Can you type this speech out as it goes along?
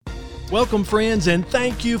Welcome, friends, and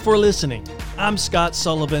thank you for listening. I'm Scott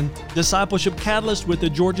Sullivan, Discipleship Catalyst with the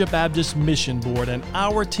Georgia Baptist Mission Board, and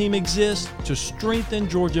our team exists to strengthen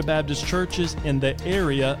Georgia Baptist churches in the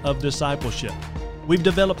area of discipleship. We've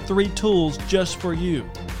developed 3 tools just for you.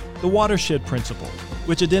 The Watershed Principle,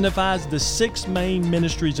 which identifies the 6 main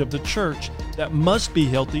ministries of the church that must be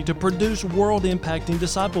healthy to produce world-impacting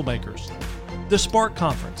disciple makers. The Spark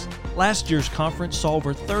Conference. Last year's conference saw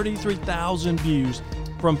over 33,000 views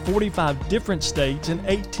from 45 different states and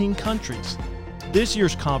 18 countries. This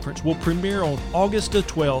year's conference will premiere on August the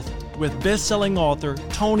 12th with best-selling author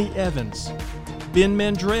Tony Evans, Ben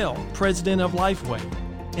Mandrell, president of Lifeway,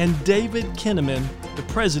 and David Kinnaman, the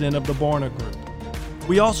president of the Barna Group.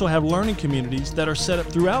 We also have learning communities that are set up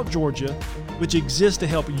throughout Georgia, which exist to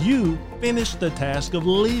help you finish the task of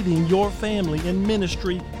leading your family in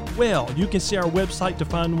ministry well. You can see our website to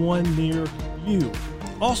find one near you.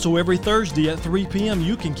 Also, every Thursday at 3 p.m.,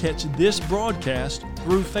 you can catch this broadcast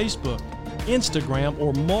through Facebook, Instagram,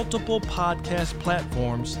 or multiple podcast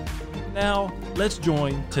platforms. Now, let's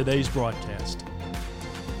join today's broadcast.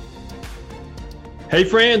 Hey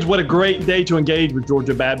friends, what a great day to engage with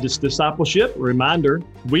Georgia Baptist Discipleship. A reminder,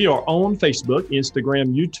 we are on Facebook,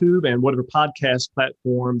 Instagram, YouTube, and whatever podcast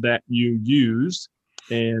platform that you use.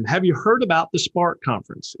 And have you heard about the Spark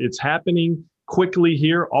Conference? It's happening quickly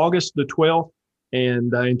here, August the 12th.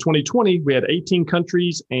 And in 2020, we had 18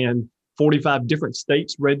 countries and 45 different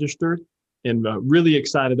states registered, and really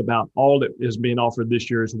excited about all that is being offered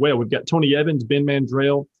this year as well. We've got Tony Evans, Ben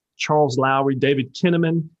Mandrell, Charles Lowry, David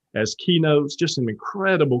Kinnaman as keynotes, just an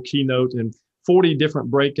incredible keynote, and 40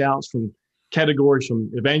 different breakouts from categories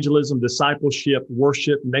from evangelism, discipleship,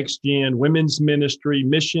 worship, next gen, women's ministry,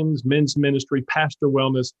 missions, men's ministry, pastor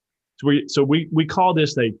wellness. So we call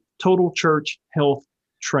this a total church health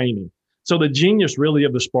training. So the genius really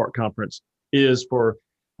of the Spark Conference is for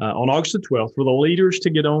on August the 12th, for the leaders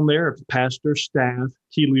to get on there, pastors, staff,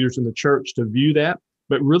 key leaders in the church to view that.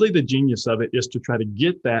 But really the genius of it is to try to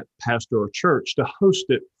get that pastor or church to host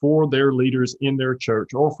it for their leaders in their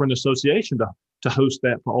church, or for an association to host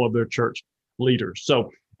that for all of their church leaders.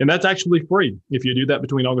 So, and that's actually free. If you do that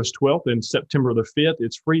between August 12th and September the 5th,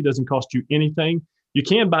 it's free, doesn't cost you anything. You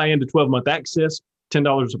can buy into 12-month access,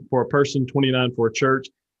 $10 for a person, $29 for a church.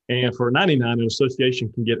 And for $99, an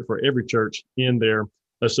association can get it for every church in their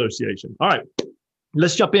association. All right,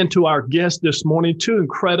 let's jump into our guest this morning. 2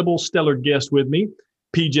 incredible, stellar guests with me.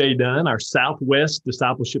 PJ Dunn, our Southwest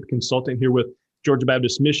Discipleship Consultant here with Georgia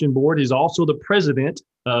Baptist Mission Board. He's also the president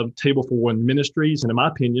of Table for One Ministries, and in my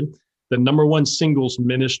opinion, the #1 singles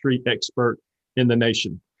ministry expert in the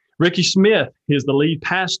nation. Ricky Smith is the lead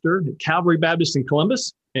pastor at Calvary Baptist in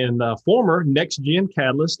Columbus, and former Next Gen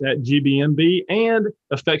Catalyst at GBMB, and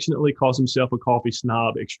affectionately calls himself a coffee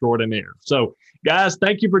snob extraordinaire. So, guys,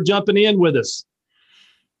 thank you for jumping in with us.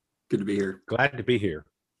 Good to be here. Glad to be here.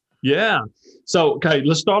 Yeah. So, okay,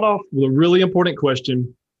 let's start off with a really important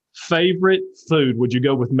question. Favorite food? Would you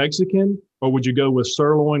go with Mexican, or would you go with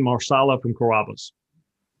sirloin marsala from Carrabba's?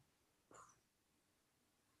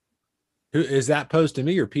 Who is that posed to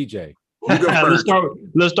me or PJ? Let's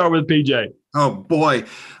start with PJ. Oh boy.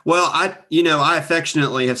 Well, I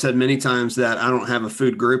affectionately have said many times that I don't have a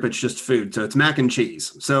food group. It's just food. So it's mac and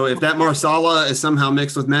cheese. So if that marsala is somehow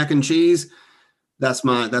mixed with mac and cheese, that's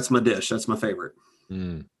my dish. That's my favorite.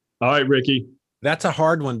 All right, Ricky. That's a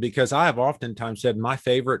hard one, because I have oftentimes said my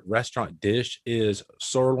favorite restaurant dish is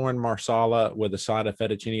sirloin marsala with a side of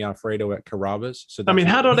fettuccine Alfredo at Carrabba's. So I mean,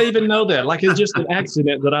 how did I even know that? Like, it's just an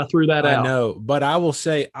accident that I threw that out. I know, but I will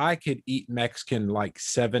say I could eat Mexican like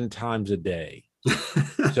 7 times a day.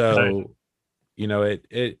 So,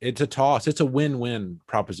 it's a toss. It's a win-win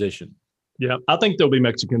proposition. Yeah, I think there'll be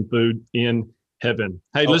Mexican food in heaven.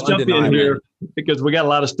 Hey, let's jump in here, because we got a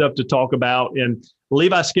lot of stuff to talk about. And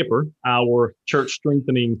Levi Skipper, our church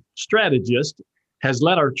strengthening strategist, has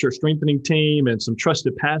led our church strengthening team and some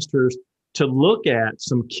trusted pastors to look at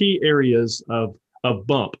some key areas of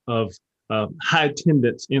high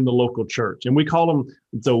attendance in the local church. And we call them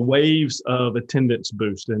the waves of attendance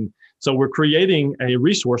boost. And so we're creating a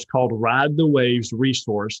resource called Ride the Waves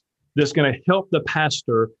resource that's going to help the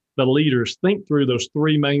pastor, the leaders, think through those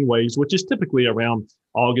 3 main waves, which is typically around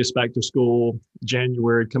August, back to school,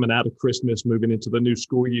 January, coming out of Christmas, moving into the new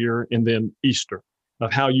school year, and then Easter,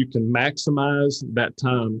 of how you can maximize that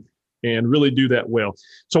time and really do that well.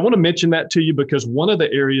 So I want to mention that to you, because one of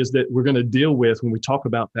the areas that we're going to deal with when we talk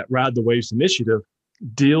about that Ride the Waves initiative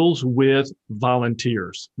deals with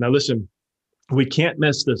volunteers. Now, listen, we can't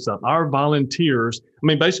mess this up. Our volunteers,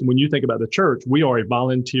 basically, when you think about the church, we are a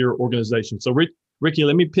volunteer organization. So Ricky,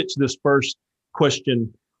 let me pitch this first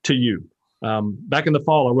question to you. Back in the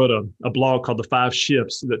fall, I wrote a blog called The 5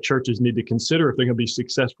 Shifts that churches need to consider if they're going to be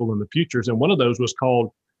successful in the futures. And one of those was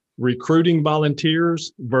called recruiting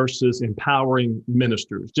volunteers versus empowering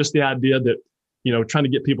ministers. Just the idea that, trying to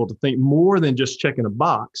get people to think more than just checking a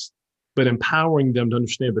box, but empowering them to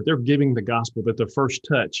understand that they're giving the gospel, that the first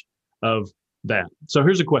touch of that. So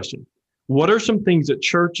here's a question. What are some things that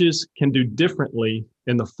churches can do differently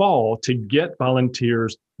in the fall to get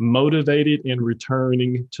volunteers motivated and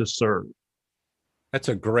returning to serve? That's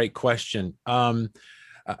a great question. I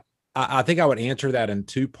think I would answer that in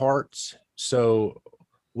 2 parts. So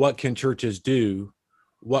what can churches do?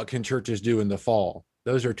 What can churches do in the fall?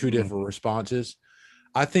 Those are 2 different responses.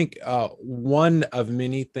 I think one of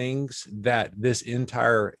many things that this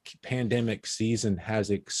entire pandemic season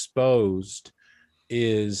has exposed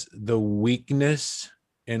is the weakness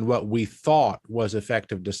in what we thought was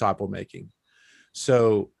effective disciple making.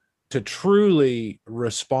 So to truly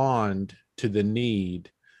respond to the need,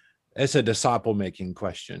 it's a disciple making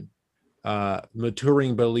question.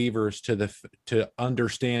 Maturing believers to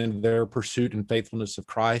understand their pursuit and faithfulness of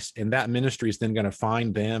Christ, and that ministry is then going to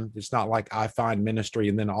find them. It's not like I find ministry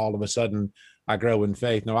and then all of a sudden I grow in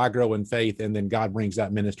faith. No, I grow in faith and then God brings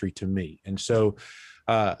that ministry to me. And so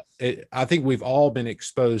I think we've all been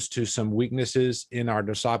exposed to some weaknesses in our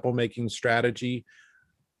disciple making strategy.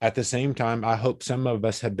 At the same time, I hope some of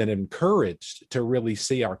us have been encouraged to really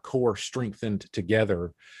see our core strengthened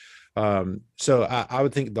together. So I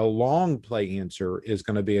would think the long play answer is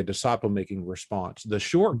going to be a disciple making response. The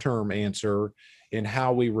short term answer in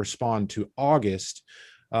how we respond to August,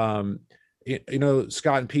 Scott and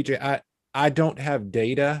PJ, I don't have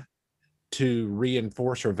data to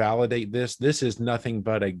reinforce or validate this. This is nothing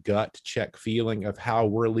but a gut check feeling of how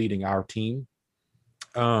we're leading our team.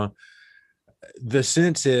 The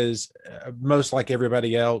sense is most like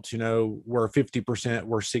everybody else, we're 50%,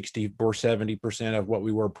 we're 60, we're 70% of what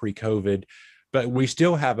we were pre-COVID, but we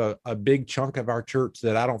still have a big chunk of our church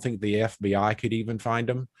that I don't think the FBI could even find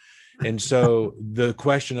them. And so the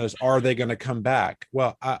question is, are they going to come back?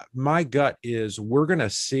 Well, my gut is we're going to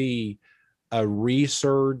see a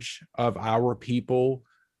resurge of our people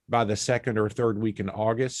by the 2nd or 3rd week in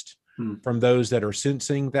August from those that are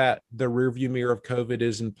sensing that the rearview mirror of COVID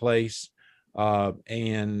is in place.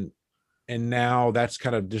 And now that's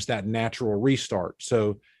kind of just that natural restart.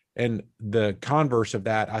 So, and the converse of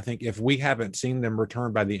that, I think if we haven't seen them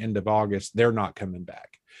return by the end of August, they're not coming back.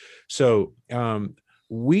 So,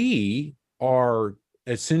 we are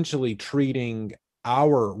essentially treating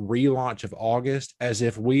our relaunch of August as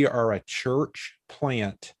if we are a church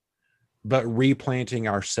plant, but replanting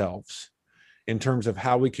ourselves in terms of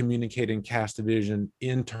how we communicate and cast a vision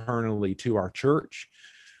internally to our church.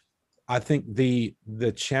 I think the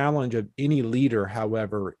challenge of any leader,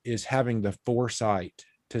 however, is having the foresight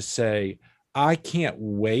to say, I can't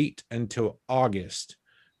wait until August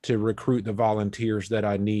to recruit the volunteers that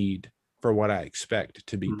I need for what I expect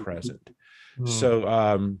to be present.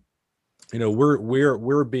 So,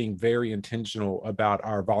 we're being very intentional about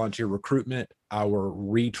our volunteer recruitment, our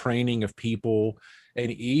retraining of people,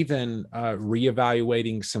 and even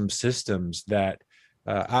reevaluating some systems that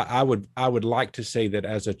I would like to say that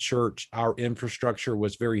as a church, our infrastructure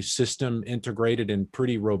was very system integrated and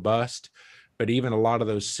pretty robust, but even a lot of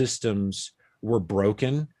those systems were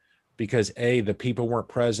broken because the people weren't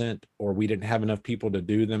present or we didn't have enough people to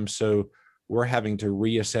do them. So we're having to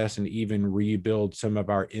reassess and even rebuild some of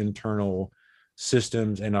our internal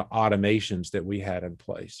systems and automations that we had in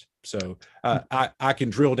place. So I can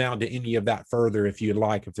drill down to any of that further if you'd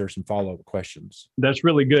like, if there's some follow-up questions. That's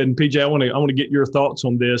really good. And PJ, I want to get your thoughts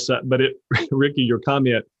on this, but Ricky, your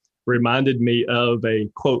comment reminded me of a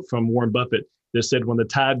quote from Warren Buffett that said, when the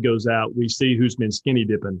tide goes out, we see who's been skinny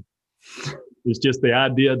dipping. It's just the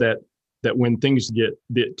idea that when things get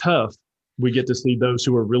tough, we get to see those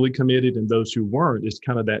who are really committed and those who weren't. It's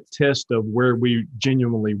kind of that test of where we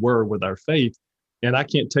genuinely were with our faith. And I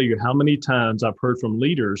can't tell you how many times I've heard from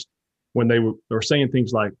leaders when they were saying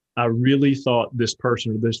things like, I really thought this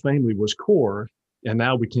person or this family was core, and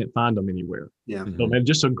now we can't find them anywhere. Yeah. So, man,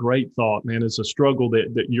 just a great thought, man. It's a struggle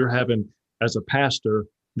that you're having as a pastor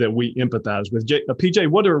that we empathize with. PJ,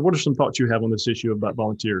 what are some thoughts you have on this issue about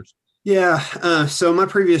volunteers? Yeah. So my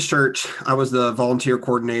previous church, I was the volunteer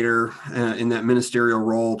coordinator in that ministerial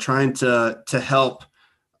role, trying to help.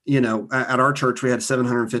 At our church, we had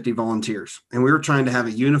 750 volunteers, and we were trying to have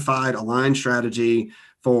a unified, aligned strategy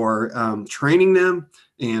for training them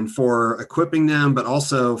and for equipping them, but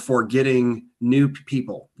also for getting new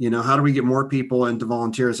people. How do we get more people into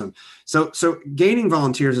volunteerism? So gaining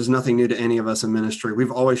volunteers is nothing new to any of us in ministry.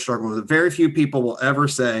 We've always struggled with it. Very few people will ever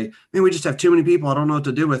say, man, we just have too many people. I don't know what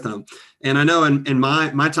to do with them. And I know in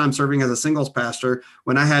my time serving as a singles pastor,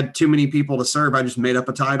 when I had too many people to serve, I just made up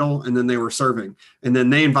a title and then they were serving. And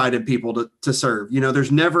then they invited people to serve.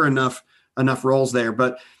 There's never enough roles there.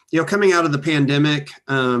 But coming out of the pandemic,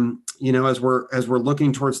 as we're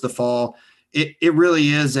looking towards the fall, it really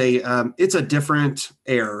is it's a different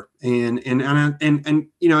air. And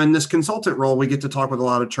in this consultant role, we get to talk with a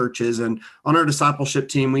lot of churches, and on our discipleship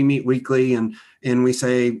team, we meet weekly and we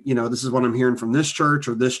say, this is what I'm hearing from this church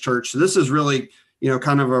or this church. So this is really,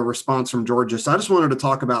 kind of a response from Georgia. So I just wanted to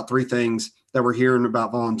talk about 3 things that we're hearing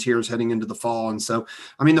about volunteers heading into the fall. And so,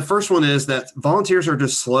 the first one is that volunteers are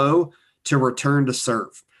just slow to return to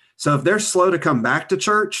serve. So if they're slow to come back to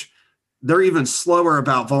church, they're even slower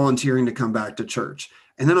about volunteering to come back to church.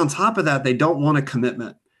 And then on top of that, they don't want a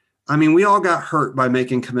commitment. We all got hurt by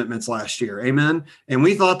making commitments last year. Amen. And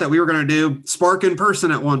we thought that we were going to do Spark in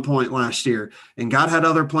person at one point last year, and God had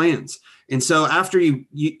other plans. And so after you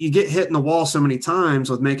get hit in the wall so many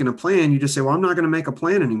times with making a plan, you just say, well, I'm not going to make a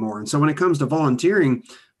plan anymore. And so when it comes to volunteering,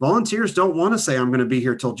 volunteers don't want to say, I'm going to be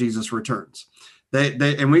here till Jesus returns.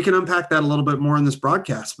 And we can unpack that a little bit more in this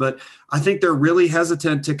broadcast, but I think they're really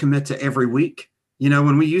hesitant to commit to every week.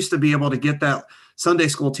 When we used to be able to get that Sunday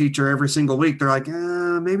school teacher every single week, they're like,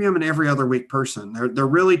 maybe I'm an every other week person. They're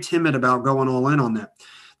really timid about going all in on that.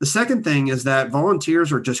 The second thing is that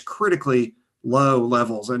volunteers are just critically low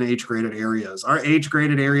levels in age graded areas. Our age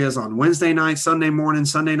graded areas on Wednesday night, Sunday morning,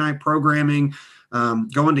 Sunday night programming,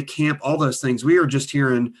 going to camp, all those things. We are just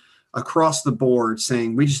hearing across the board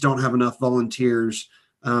saying we just don't have enough volunteers,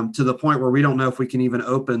 to the point where we don't know if we can even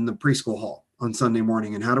open the preschool hall on Sunday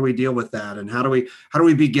morning. And how do we deal with that? And how do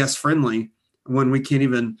we be guest friendly when we can't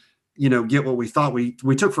even, get what we thought we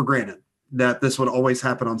took for granted, that this would always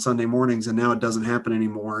happen on Sunday mornings, and now it doesn't happen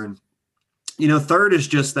anymore. And third is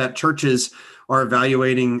just that churches are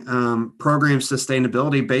evaluating program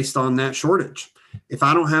sustainability based on that shortage. If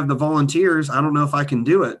I don't have the volunteers, I don't know if I can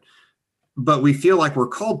do it. But we feel like we're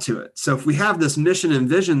called to it. So if we have this mission and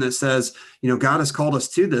vision that says, God has called us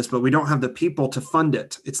to this, but we don't have the people to fund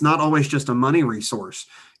it, it's not always just a money resource.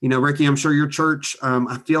 Ricky, I'm sure your church,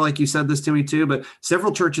 I feel like you said this to me too, but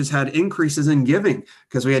several churches had increases in giving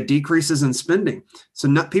because we had decreases in spending.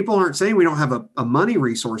 So people aren't saying we don't have a money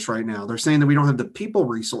resource right now. They're saying that we don't have the people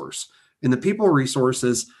resource, and the people resource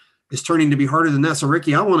is turning to be harder than that. So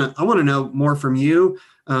Ricky, I want to know more from you.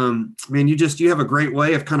 You have a great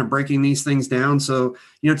way of kind of breaking these things down. So,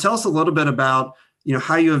 tell us a little bit about,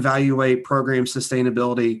 how you evaluate program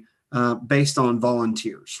sustainability based on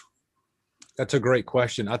volunteers. That's a great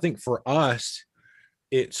question. I think for us,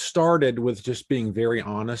 it started with just being very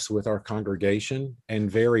honest with our congregation and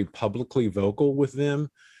very publicly vocal with them,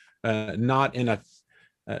 not in a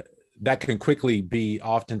that can quickly be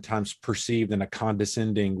oftentimes perceived in a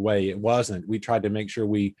condescending way. It wasn't. We tried to make sure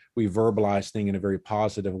we verbalized things in a very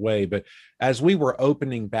positive way. But as we were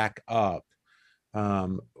opening back up,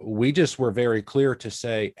 we just were very clear to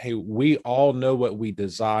say, hey, we all know what we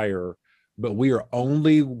desire, but we are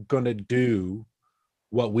only going to do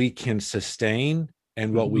what we can sustain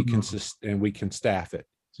and what we can and we can staff it.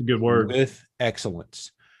 It's a good word. With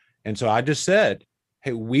excellence. And so I just said,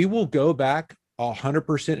 hey, we will go back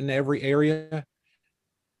 100% in every area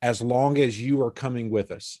as long as you are coming with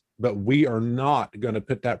us. But we are not going to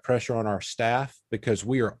put that pressure on our staff because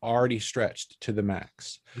we are already stretched to the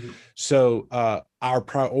max. Mm-hmm. So our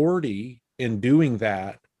priority in doing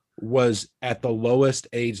that was at the lowest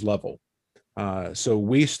age level. So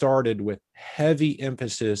we started with heavy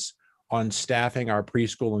emphasis on staffing our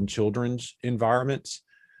preschool and children's environments.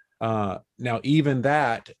 Now, even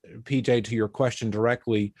that, PJ, to your question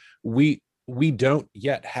directly, we don't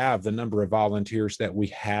yet have the number of volunteers that we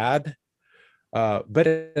had, but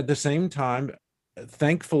at the same time,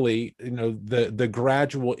 thankfully, the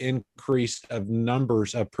gradual increase of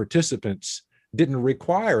numbers of participants didn't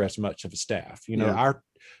require as much of a staff. Our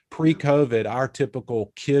pre-COVID, our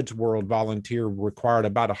typical Kids World volunteer required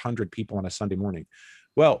about 100 people on a Sunday morning.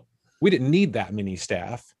 Well, we didn't need that many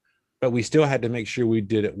staff, but we still had to make sure we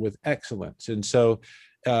did it with excellence. And so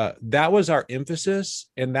that was our emphasis,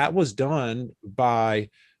 and that was done by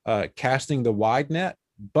casting the wide net.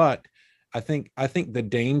 But I think the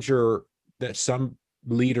danger that some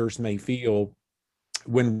leaders may feel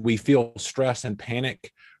when we feel stress and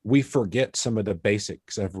panic, we forget some of the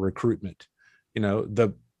basics of recruitment.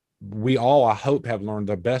 We all, I hope, have learned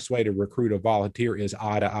the best way to recruit a volunteer is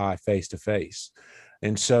eye to eye, face to face.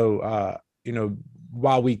 And so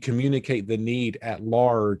while we communicate the need at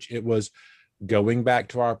large, it was going back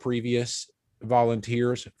to our previous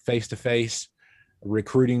volunteers face to face,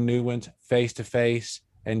 recruiting new ones face to face,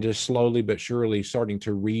 and just slowly but surely starting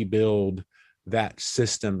to rebuild that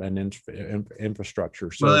system and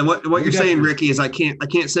infrastructure. So, well, and what you're saying, Ricky, is I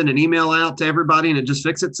can't send an email out to everybody and it just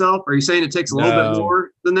fix itself. Are you saying it takes a little bit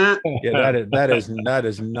more than that? Yeah, that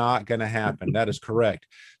is not going to happen. That is correct.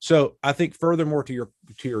 So I think furthermore to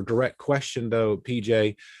your direct question though,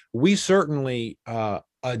 PJ, we certainly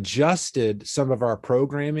adjusted some of our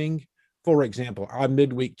programming. For example, our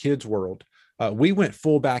midweek Kids World, we went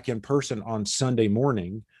full back in person on Sunday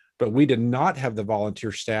morning, but we did not have the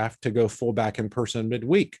volunteer staff to go full back in person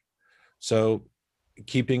midweek. So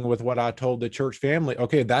keeping with what I told the church family,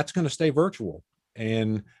 okay, that's going to stay virtual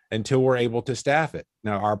and until we're able to staff it.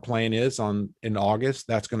 Now our plan is in August,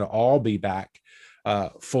 that's going to all be back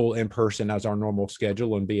full in person as our normal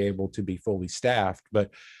schedule and be able to be fully staffed.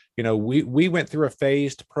 But we went through a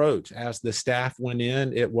phased approach. As the staff went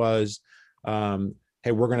in, it was,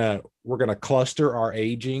 hey, we're gonna cluster our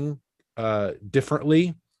aging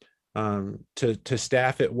differently to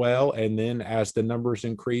staff it well. And then as the numbers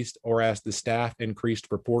increased or as the staff increased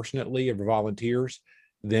proportionately of volunteers,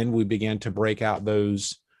 then we began to break out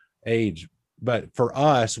those age. But for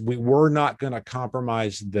us, we were not going to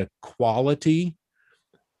compromise the quality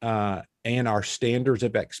and our standards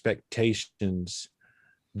of expectations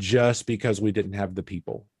just because we didn't have the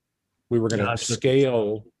people. We were going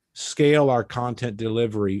to scale our content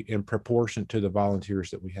delivery in proportion to the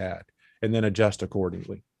volunteers that we had and then adjust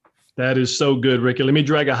accordingly. That is so good, Ricky. Let me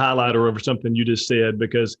drag a highlighter over something you just said,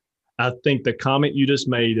 because I think the comment you just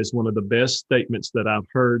made is one of the best statements that I've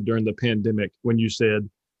heard during the pandemic, when you said,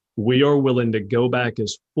 we are willing to go back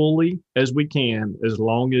as fully as we can, as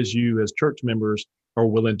long as you as church members are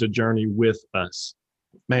willing to journey with us.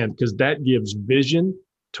 Man, because that gives vision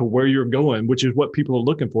to where you're going, which is what people are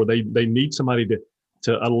looking for. They need somebody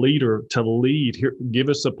a leader to lead here, give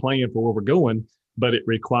us a plan for where we're going, but it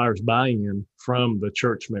requires buy-in from the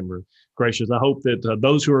church member. Gracious, I hope that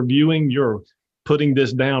those who are viewing, you're putting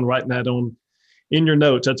this down, writing that on in your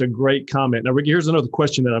notes. That's a great comment. Now, Ricky, here's another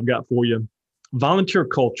question that I've got for you. Volunteer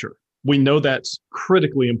culture. We know that's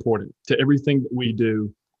critically important to everything that we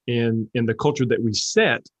do, in the culture that we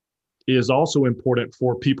set is also important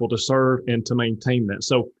for people to serve and to maintain that.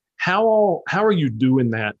 So how are you doing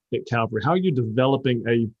that at Calvary? How are you developing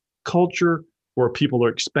a culture where people are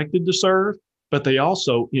expected to serve, but they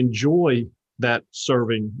also enjoy that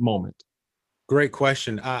serving moment? Great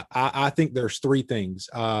question. I think there's three things: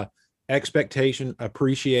 expectation,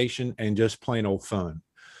 appreciation, and just plain old fun.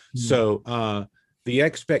 So the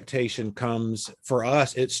expectation comes for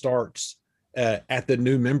us. It starts at the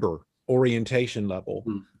new member orientation level.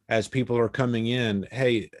 As people are coming in,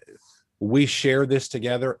 hey, we share this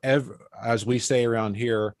together. As we say around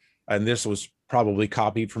here, and this was probably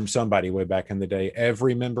copied from somebody way back in the day,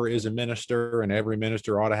 every member is a minister and every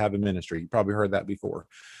minister ought to have a ministry. You probably heard that before.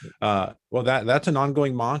 Well, that's an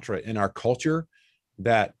ongoing mantra in our culture,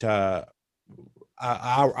 that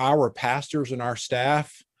our pastors and our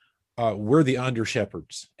staff, we're the under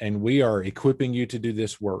shepherds and we are equipping you to do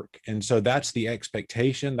this work. And so that's the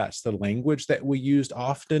expectation. That's the language that we used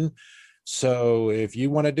often. So if you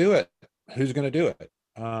want to do it, who's going to do it?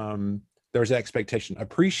 There's expectation.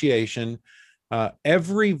 Appreciation.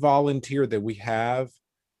 Every volunteer that we have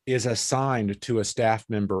is assigned to a staff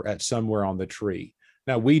member at somewhere on the tree.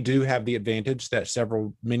 Now, we do have the advantage that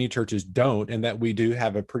many churches don't, and that we do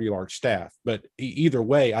have a pretty large staff. But either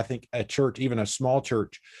way, I think a church, even a small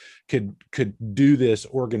church, could do this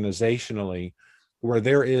organizationally, where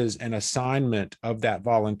there is an assignment of that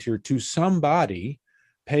volunteer to somebody,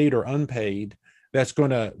 paid or unpaid, that's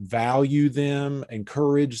going to value them,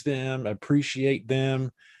 encourage them, appreciate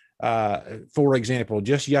them. For example,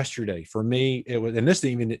 just yesterday for me, it was, and this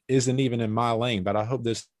isn't even in my lane, but I hope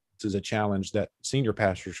this is a challenge that senior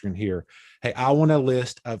pastors can hear. Hey, I want a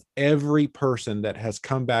list of every person that has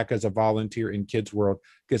come back as a volunteer in Kids World,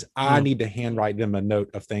 because I need to handwrite them a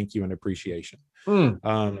note of thank you and appreciation.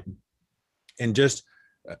 And just,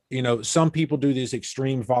 some people do these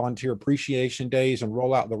extreme volunteer appreciation days and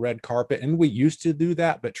roll out the red carpet. And we used to do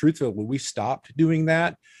that, but truthfully, we stopped doing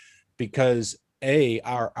that because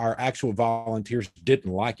our actual volunteers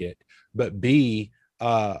didn't like it, but B,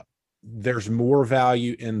 there's more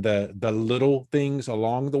value in the little things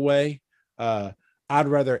along the way.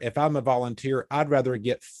 If I'm a volunteer, I'd rather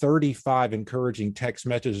get 35 encouraging text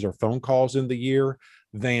messages or phone calls in the year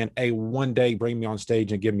than a one day bring me on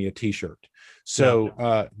stage and give me a t-shirt.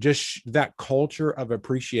 So just that culture of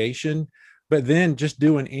appreciation, but then just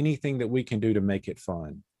doing anything that we can do to make it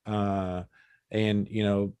fun. And,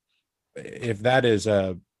 if that is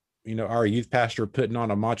our youth pastor putting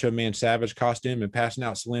on a Macho Man Savage costume and passing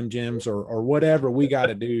out Slim Jims or whatever we got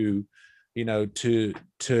to do,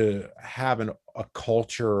 to have a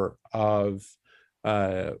culture of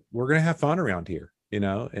we're going to have fun around here,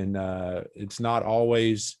 and it's not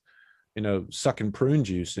always, sucking prune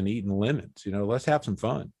juice and eating lemons. Let's have some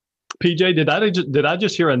fun. PJ, did I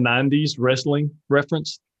just hear a 90s wrestling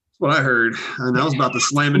reference? That's what I heard. And I was about to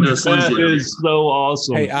slam into a Slim Jim. That is so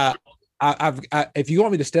awesome. Hey, if you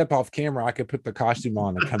want me to step off camera, I could put the costume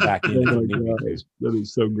on and come back in. Oh my gosh, that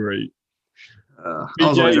is so great. I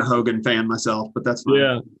was always a Hogan fan myself, but that's fine.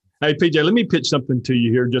 Yeah. Hey, PJ, let me pitch something to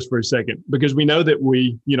you here just for a second, because we know that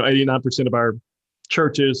 89% of our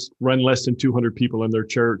churches run less than 200 people in their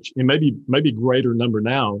church, and maybe greater number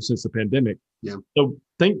now since the pandemic. Yeah. So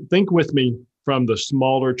think with me from the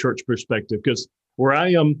smaller church perspective, because where I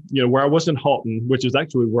am, where I was in Halton, which is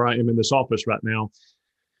actually where I am in this office right now,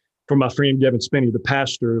 for my friend Gavin Spinney, the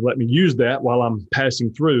pastor, let me use that while I'm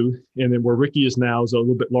passing through. And then where Ricky is now is a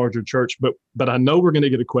little bit larger church, but I know we're going to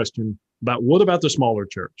get a question about what about the smaller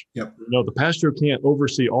church? Yep. The pastor can't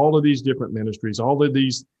oversee all of these different ministries, all of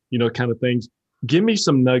these, kind of things. Give me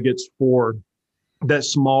some nuggets for that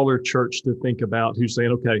smaller church to think about, who's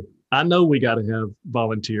saying, okay, I know we got to have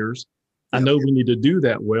volunteers. Yep. I know we need to do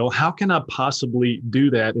that well. How can I possibly do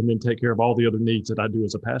that and then take care of all the other needs that I do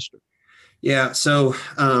as a pastor? Yeah. So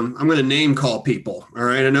I'm going to name call people. All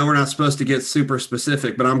right. I know we're not supposed to get super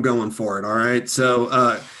specific, but I'm going for it. All right.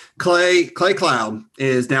 So Clay Cloud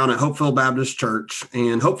is down at Hopeville Baptist Church,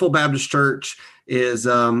 and Hopeville Baptist Church is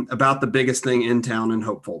about the biggest thing in town in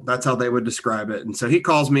Hopeville. That's how they would describe it. And so he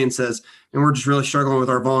calls me and says, and we're just really struggling with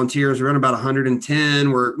our volunteers. We're in about 110.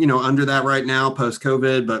 We're, under that right now post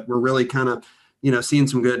COVID, but we're really kind of, seeing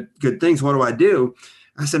some good things. What do I do?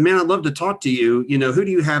 I said, man, I'd love to talk to you. Who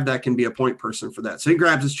do you have that can be a point person for that? So he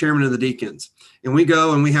grabs his chairman of the deacons, and we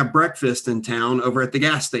go and we have breakfast in town over at the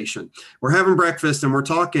gas station. We're having breakfast and we're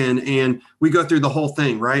talking, and we go through the whole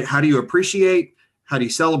thing, right? How do you appreciate? How do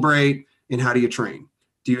you celebrate? And how do you train?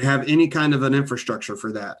 Do you have any kind of an infrastructure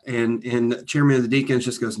for that? And the chairman of the deacons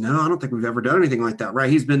just goes, no, I don't think we've ever done anything like that, right?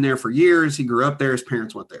 He's been there for years. He grew up there. His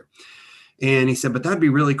parents went there. And he said, but that'd be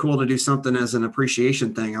really cool to do something as an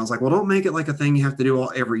appreciation thing. I was like, well, don't make it like a thing you have to do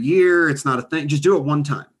every year. It's not a thing. Just do it one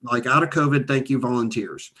time. Like, out of COVID, thank you,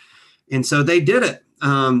 volunteers. And so they did it.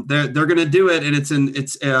 They're going to do it, and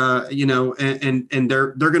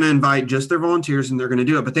they're going to invite just their volunteers, and they're going to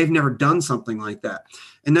do it. But they've never done something like that.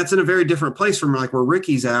 And that's in a very different place from like where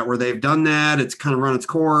Ricky's at, where they've done that. It's kind of run its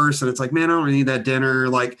course, and it's like, man, I don't really need that dinner.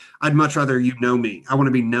 Like, I'd much rather you know me. I want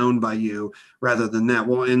to be known by you rather than that.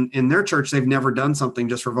 Well, in their church, they've never done something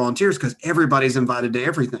just for volunteers because everybody's invited to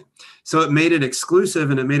everything. So it made it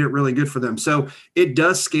exclusive, and it made it really good for them. So it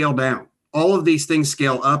does scale down. All of these things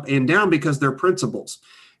scale up and down because they're principles.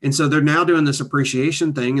 And so they're now doing this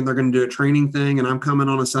appreciation thing, and they're going to do a training thing. And I'm coming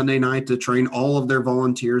on a Sunday night to train all of their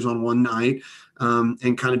volunteers on one night.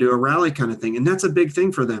 And kind of do a rally kind of thing. And that's a big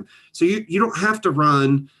thing for them. So you don't have to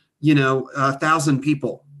run, 1,000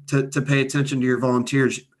 people to pay attention to your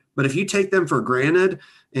volunteers. But if you take them for granted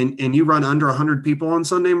and you run under 100 people on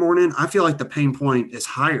Sunday morning, I feel like the pain point is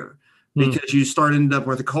higher because you end up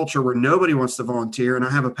with a culture where nobody wants to volunteer. And I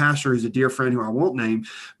have a pastor who's a dear friend who I won't name,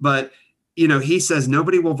 but he says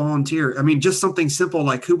nobody will volunteer. I mean, just something simple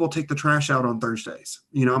like who will take the trash out on Thursdays?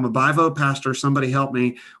 I'm a BIVO pastor. Somebody help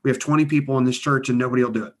me. We have 20 people in this church and nobody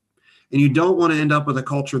will do it. And you don't want to end up with a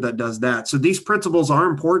culture that does that. So these principles are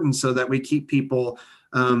important so that we keep people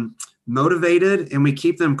motivated and we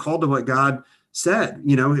keep them called to what God said.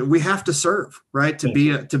 We have to serve, right? To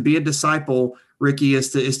be a disciple, Ricky, is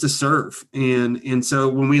to serve. And so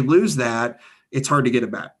when we lose that, it's hard to get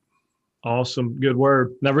it back. Awesome. Good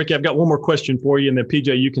word. Now, Ricky, I've got one more question for you, and then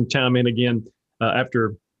PJ, you can chime in again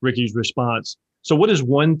after Ricky's response. So what is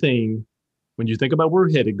one thing, when you think about where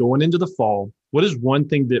we're headed going into the fall, what is one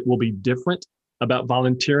thing that will be different about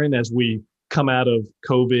volunteering as we come out of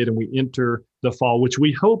COVID and we enter the fall, which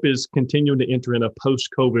we hope is continuing to enter in a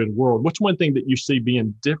post-COVID world? What's one thing that you see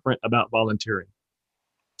being different about volunteering?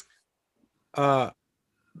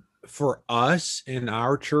 For us in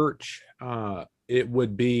our church, it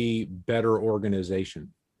would be better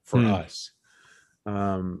organization for us.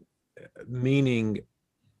 Meaning,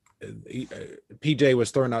 PJ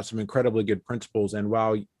was throwing out some incredibly good principles. And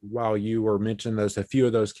while you were mentioning those, a few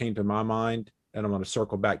of those came to my mind, and I'm going to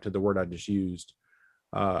circle back to the word I just used.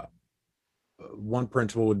 One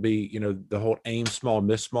principle would be, the whole aim small,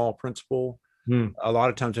 miss small principle. A lot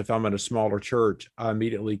of times, if I'm at a smaller church, I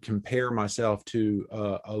immediately compare myself to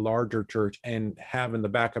a larger church and have in the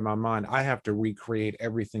back of my mind, I have to recreate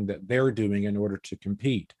everything that they're doing in order to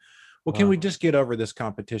compete. Well, can we just get over this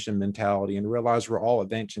competition mentality and realize we're all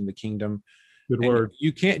advancing the kingdom? Good And word.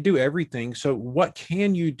 you can't do everything. So what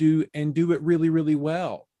can you do and do it really, really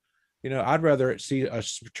well? I'd rather see a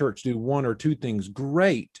church do one or two things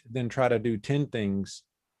great than try to do 10 things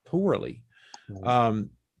poorly.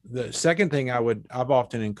 The second thing I've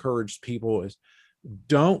often encouraged people is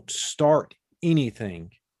don't start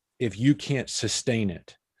anything if you can't sustain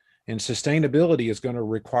it. And sustainability is going to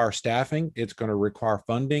require staffing. It's going to require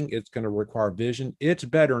funding. It's going to require vision. It's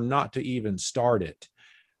better not to even start it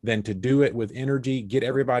than to do it with energy, get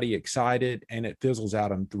everybody excited, and it fizzles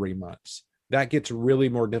out in 3 months. That gets really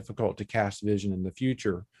more difficult to cast vision in the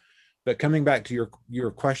future. But coming back to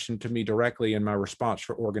your question to me directly in my response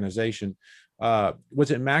for organization,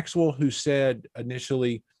 was it Maxwell who said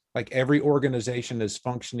initially, like every organization is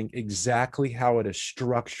functioning exactly how it is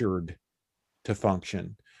structured to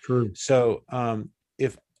function? True. So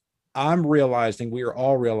if I'm realizing, we are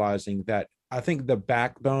all realizing that I think the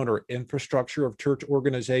backbone or infrastructure of church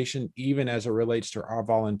organization, even as it relates to our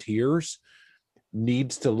volunteers,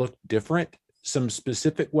 needs to look different. Some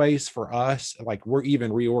specific ways for us, like we're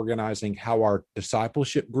even reorganizing how our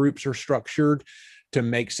discipleship groups are structured to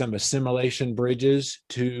make some assimilation bridges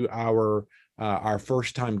to our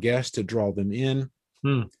first-time guests to draw them in.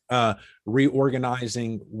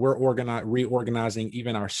 Reorganizing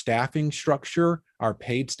even our staffing structure, our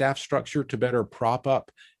paid staff structure, to better prop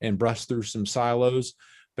up and brush through some silos.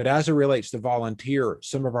 But as it relates to volunteer,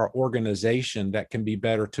 some of our organization that can be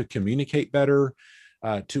better to communicate better,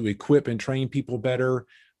 to equip and train people better,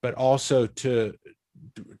 but also to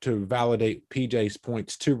validate PJ's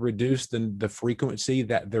points, to reduce the frequency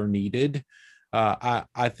that they're needed.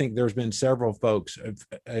 I think there's been several folks.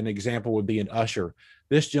 An example would be an usher.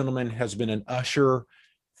 This gentleman has been an usher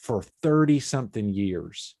for 30 something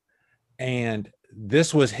years. And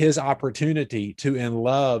this was his opportunity to, in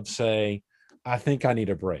love, say, I think I need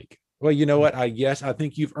a break. Well, you know what? I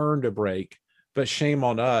think you've earned a break, but shame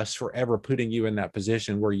on us for ever putting you in that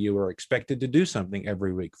position where you were expected to do something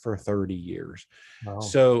every week for 30 years. Wow.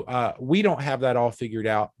 So we don't have that all figured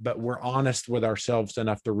out, but we're honest with ourselves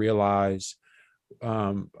enough to realize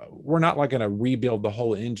we're not like going to rebuild the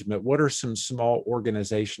whole engine, but what are some small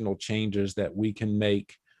organizational changes that we can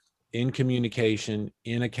make in communication,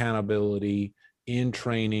 in accountability, in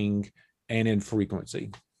training, and in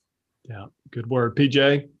frequency? Yeah, good word.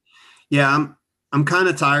 PJ? Yeah, I'm kind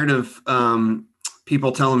of tired of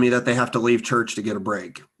people telling me that they have to leave church to get a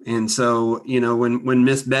break. And so, when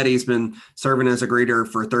Miss Betty's been serving as a greeter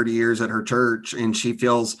for 30 years at her church, and she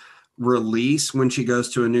feels release when she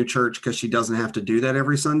goes to a new church because she doesn't have to do that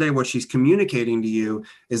every Sunday, what she's communicating to you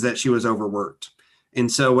is that she was overworked.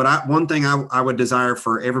 And so one thing I would desire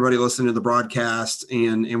for everybody listening to the broadcast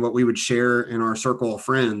and what we would share in our circle of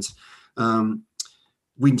friends,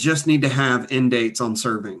 we just need to have end dates on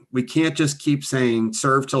serving. We can't just keep saying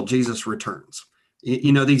serve till Jesus returns.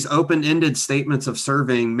 These open-ended statements of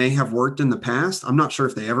serving may have worked in the past. I'm not sure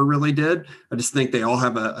if they ever really did. I just think they all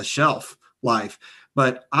have a shelf life.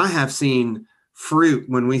 But I have seen fruit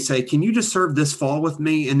when we say, can you just serve this fall with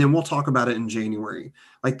me? And then we'll talk about it in January.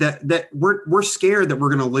 Like that we're scared that we're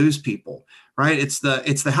going to lose people, right? It's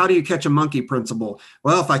the how do you catch a monkey principle.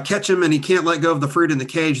 Well, if I catch him and he can't let go of the fruit in the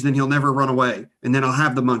cage, then he'll never run away. And then I'll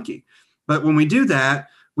have the monkey. But when we do that,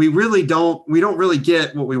 we don't really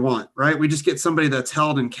get what we want, right? We just get somebody that's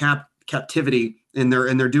held in captivity and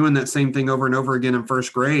they're doing that same thing over and over again in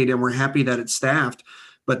first grade. And we're happy that it's staffed,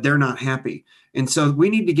 but they're not happy. And so we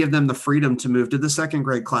need to give them the freedom to move to the second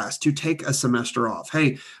grade class, to take a semester off.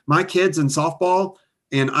 Hey, my kid's in softball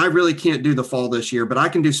and I really can't do the fall this year, but I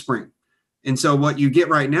can do spring. And so what you get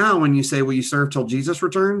right now when you say, will you serve till Jesus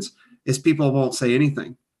returns, is people won't say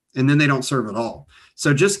anything. And then they don't serve at all.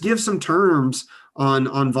 So just give some terms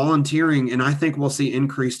on volunteering. And I think we'll see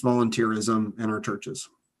increased volunteerism in our churches.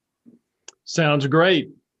 Sounds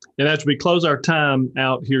great. And as we close our time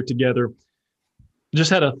out here together,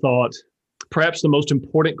 just had a thought. Perhaps the most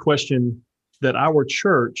important question that our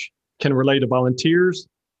church can relate to volunteers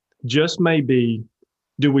just may be,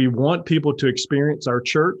 do we want people to experience our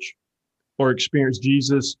church or experience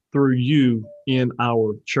Jesus through you in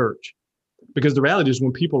our church? Because the reality is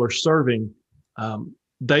when people are serving,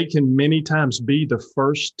 they can many times be the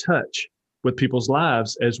first touch with people's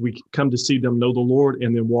lives as we come to see them know the Lord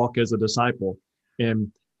and then walk as a disciple.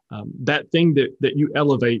 And that thing that you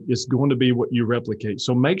elevate is going to be what you replicate.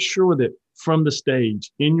 So make sure that from the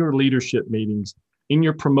stage, in your leadership meetings, in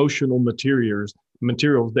your promotional materials,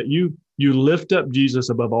 materials, that you lift up Jesus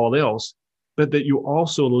above all else, but that you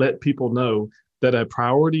also let people know that a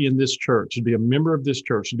priority in this church, to be a member of this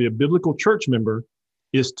church, to be a biblical church member,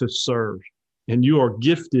 is to serve. And you are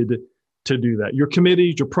gifted to do that. Your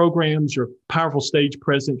committees, your programs, your powerful stage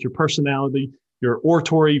presence, your personality, your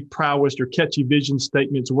oratory prowess, your catchy vision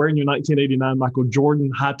statements, wearing your 1989 Michael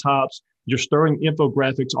Jordan high tops, your stirring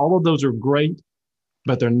infographics, all of those are great,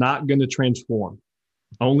 but they're not going to transform.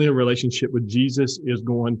 Only a relationship with Jesus is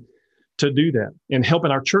going to do that. And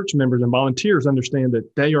helping our church members and volunteers understand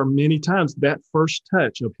that they are many times that first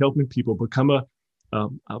touch of helping people become a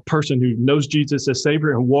person who knows Jesus as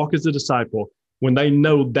Savior and walk as a disciple. When they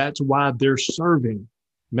know that's why they're serving,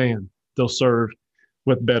 man, they'll serve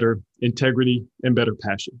with better integrity and better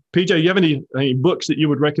passion. PJ, you have any books that you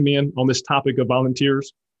would recommend on this topic of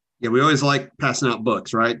volunteers? Yeah, we always like passing out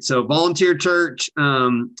books, right? So Volunteer Church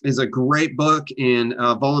is a great book, and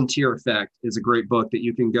Volunteer Effect is a great book that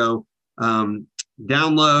you can go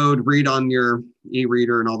download, read on your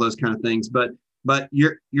e-reader and all those kind of things. But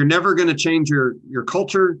you're never going to change your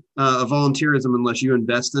culture of volunteerism unless you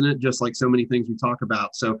invest in it, just like so many things we talk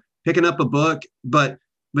about. So picking up a book, but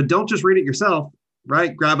don't just read it yourself,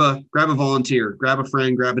 right? Grab a volunteer, grab a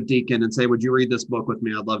friend, grab a deacon and say, would you read this book with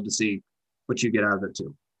me? I'd love to see what you get out of it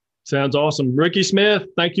too. Sounds awesome. Ricky Smith,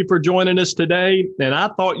 thank you for joining us today. And I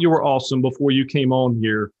thought you were awesome before you came on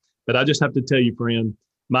here, but I just have to tell you, friend,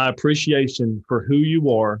 my appreciation for who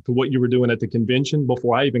you are, for what you were doing at the convention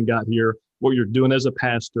before I even got here, what you're doing as a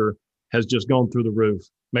pastor has just gone through the roof.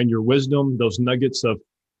 Man, your wisdom, those nuggets of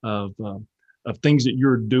things that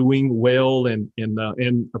you're doing well, and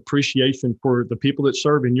appreciation for the people that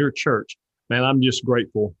serve in your church. Man, I'm just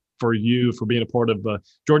grateful for you for being a part of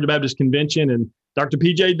Georgia Baptist Convention. And Dr.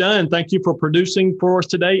 PJ Dunn, thank you for producing for us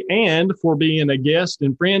today and for being a guest.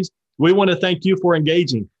 And friends, we want to thank you for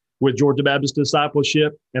engaging with Georgia Baptist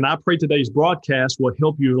Discipleship. And I pray today's broadcast will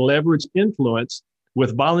help you leverage influence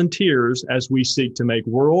with volunteers as we seek to make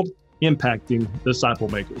world-impacting disciple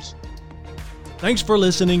makers. Thanks for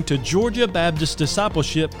listening to Georgia Baptist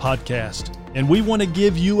Discipleship Podcast. And we want to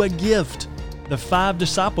give you a gift, the 5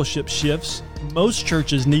 discipleship shifts most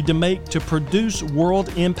churches need to make to produce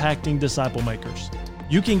world-impacting disciple makers.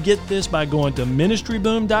 You can get this by going to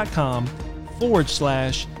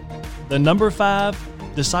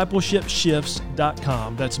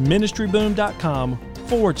ministryboom.com/5discipleshipshifts.com. That's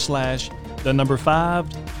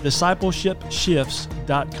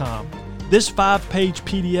ministryboom.com/5discipleshipshifts.com. This 5-page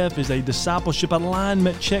PDF is a discipleship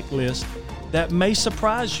alignment checklist that may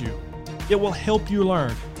surprise you. It will help you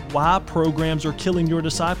learn why programs are killing your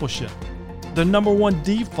discipleship, the number one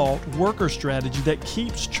default worker strategy that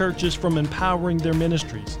keeps churches from empowering their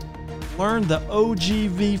ministries. Learn the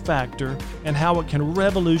OGV factor and how it can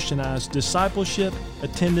revolutionize discipleship,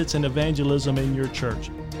 attendance, and evangelism in your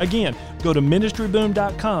church. Again, go to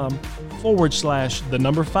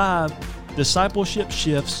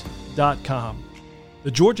ministryboom.com/5discipleshipshifts.com.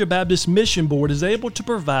 The Georgia Baptist Mission Board is able to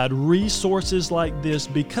provide resources like this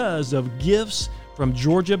because of gifts from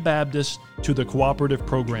Georgia Baptist to the Cooperative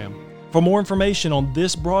Program. For more information on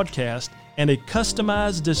this broadcast and a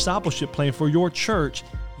customized discipleship plan for your church,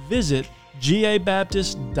 visit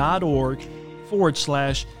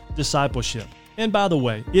gabaptist.org/discipleship. And by the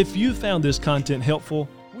way, if you found this content helpful,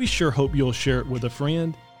 we sure hope you'll share it with a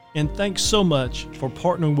friend. And thanks so much for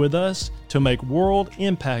partnering with us to make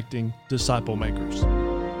world-impacting disciple makers.